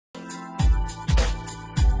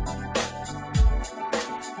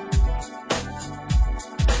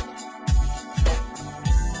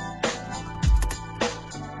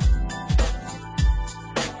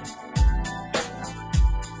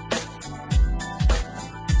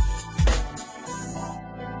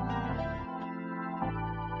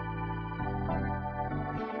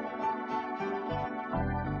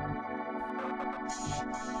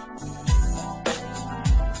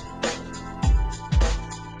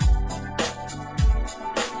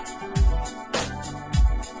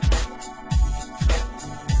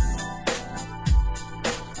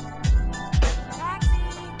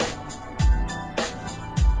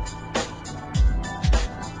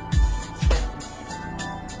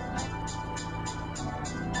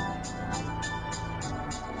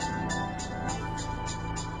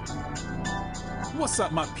What's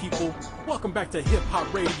up, my people? Welcome back to Hip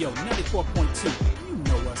Hop Radio 94.2. You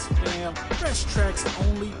know us, fam. Fresh tracks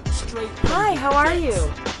only, straight. Hi, how are you?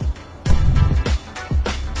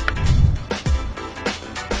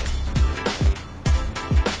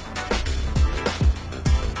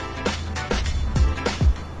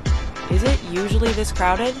 Is it usually this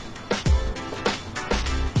crowded?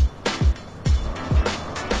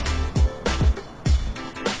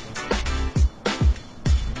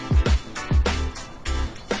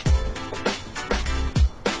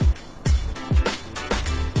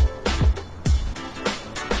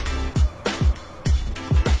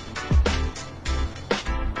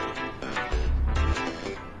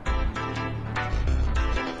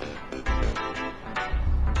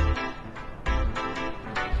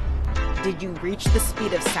 Did you reach the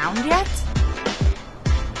speed of sound yet?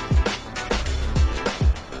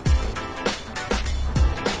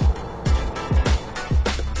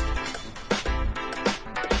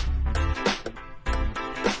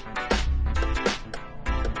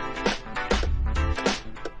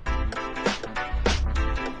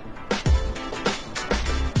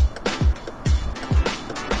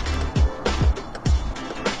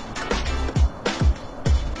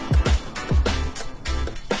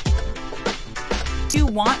 Do you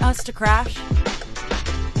want us to crash?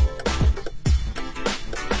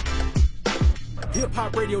 Hip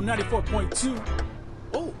Hop Radio 94.2.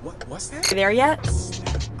 Oh, what's that? You there yet?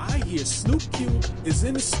 I hear Snoop Q is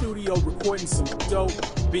in the studio recording some dope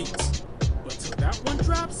beats. But till that one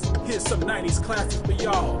drops, here's some 90s classics for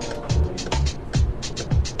y'all.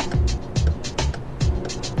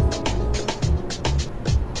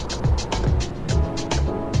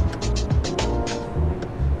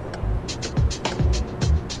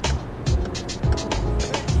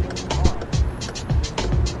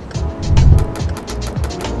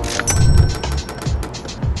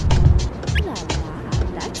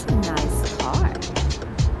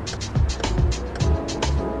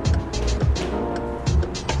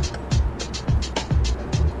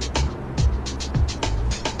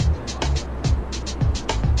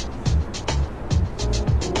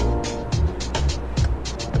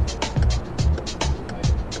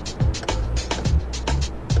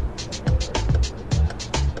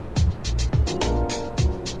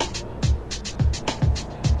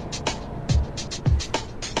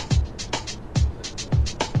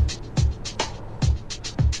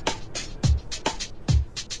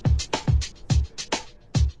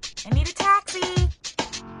 I need a taxi.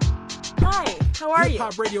 Hi, how are you? Hip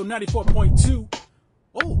Hop Radio 94.2.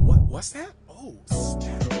 Oh, what's that? Oh,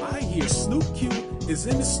 snap. I hear Snoop Q is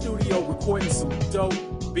in the studio recording some dope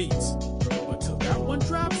beats. But till that one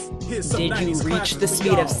drops, here's some 90s Did you reach classics the for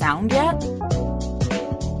speed y'all. of sound yet?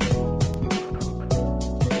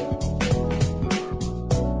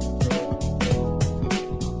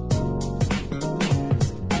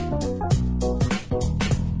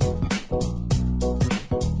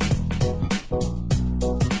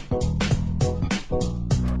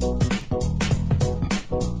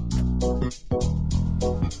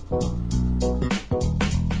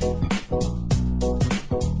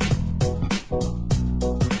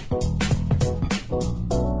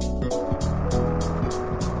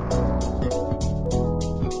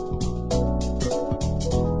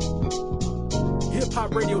 Hip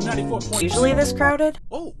Hop Radio 94.2. Usually this crowded?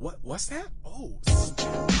 Oh, what's that? Oh,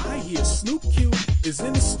 snap. I hear Snoop Q is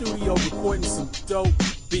in the studio recording some dope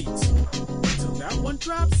beats. Until that one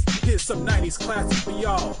drops, here's some 90s classics for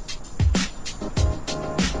y'all.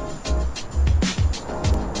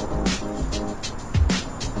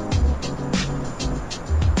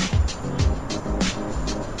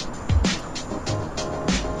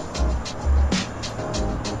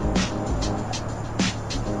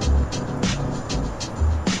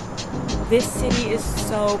 This city is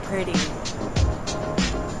so pretty.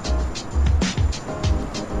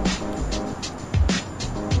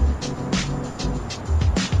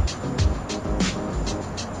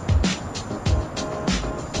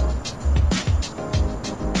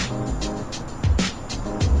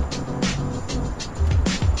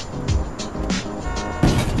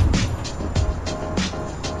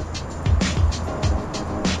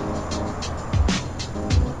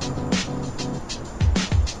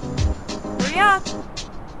 Hurry up!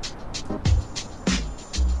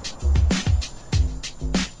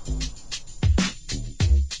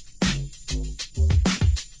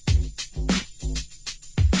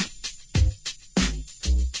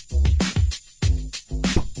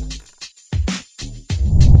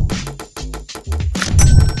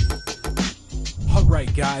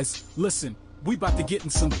 Guys, listen, we about to get in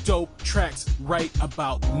some dope tracks right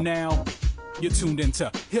about now. You're tuned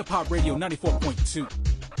into Hip Hop Radio 94.2.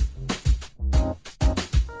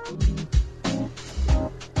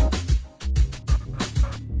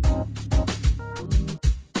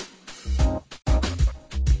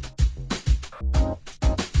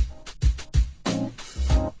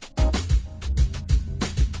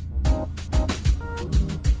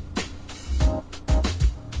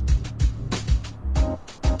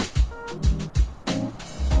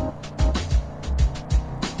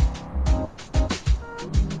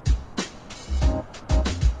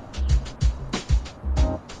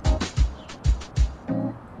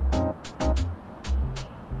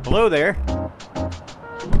 Hello there.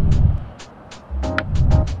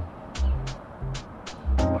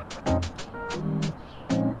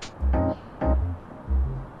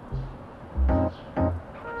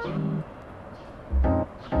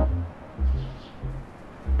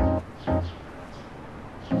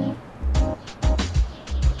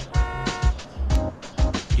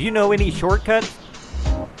 Do you know any shortcuts?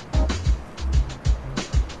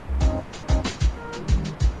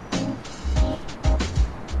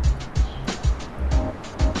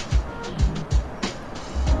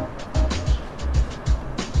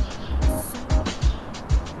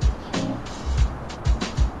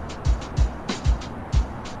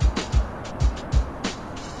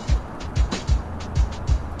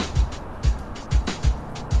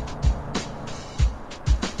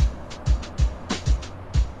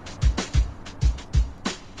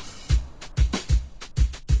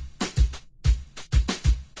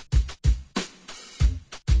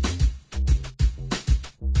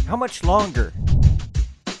 How much longer?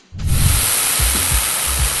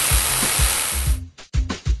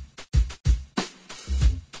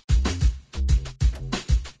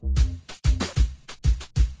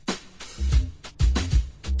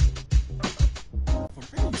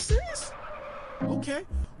 Are you serious? Okay.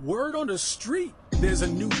 Word on the street, there's a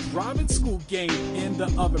new driving school game in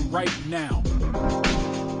the oven right now.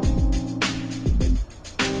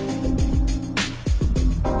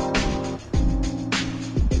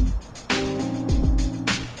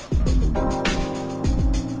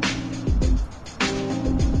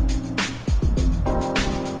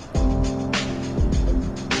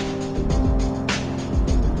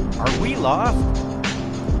 Are we lost?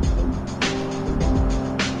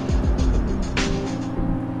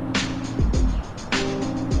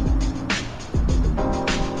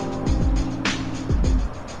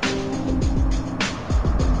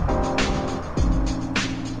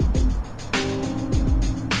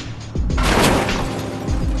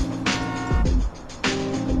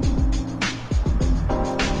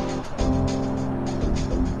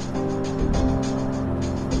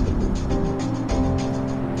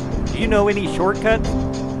 Do you know any shortcuts?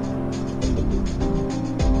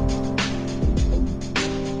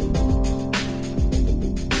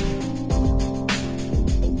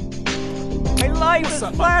 My life What's is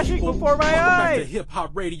up, flashing people? before my Welcome back to eyes! Hip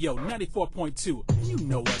Hop Radio 94.2. You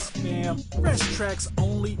know us, fam. Fresh tracks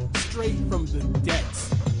only, straight from the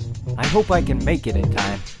decks. I hope I can make it in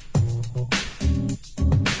time.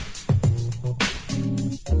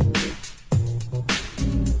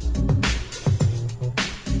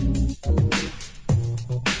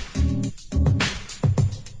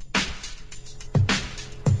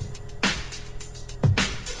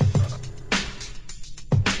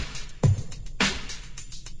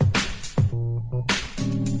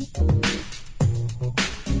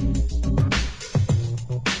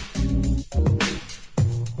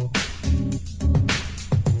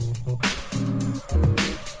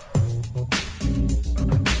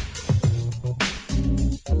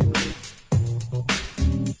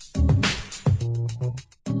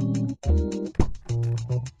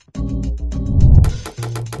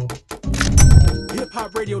 Hip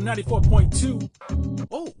Hop Radio 94.2.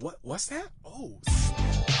 Oh, what's that? Oh, snap.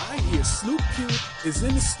 I hear Snoop Q is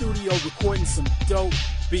in the studio recording some dope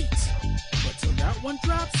beats. But till that one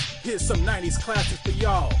drops, here's some 90s classics for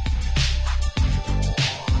y'all.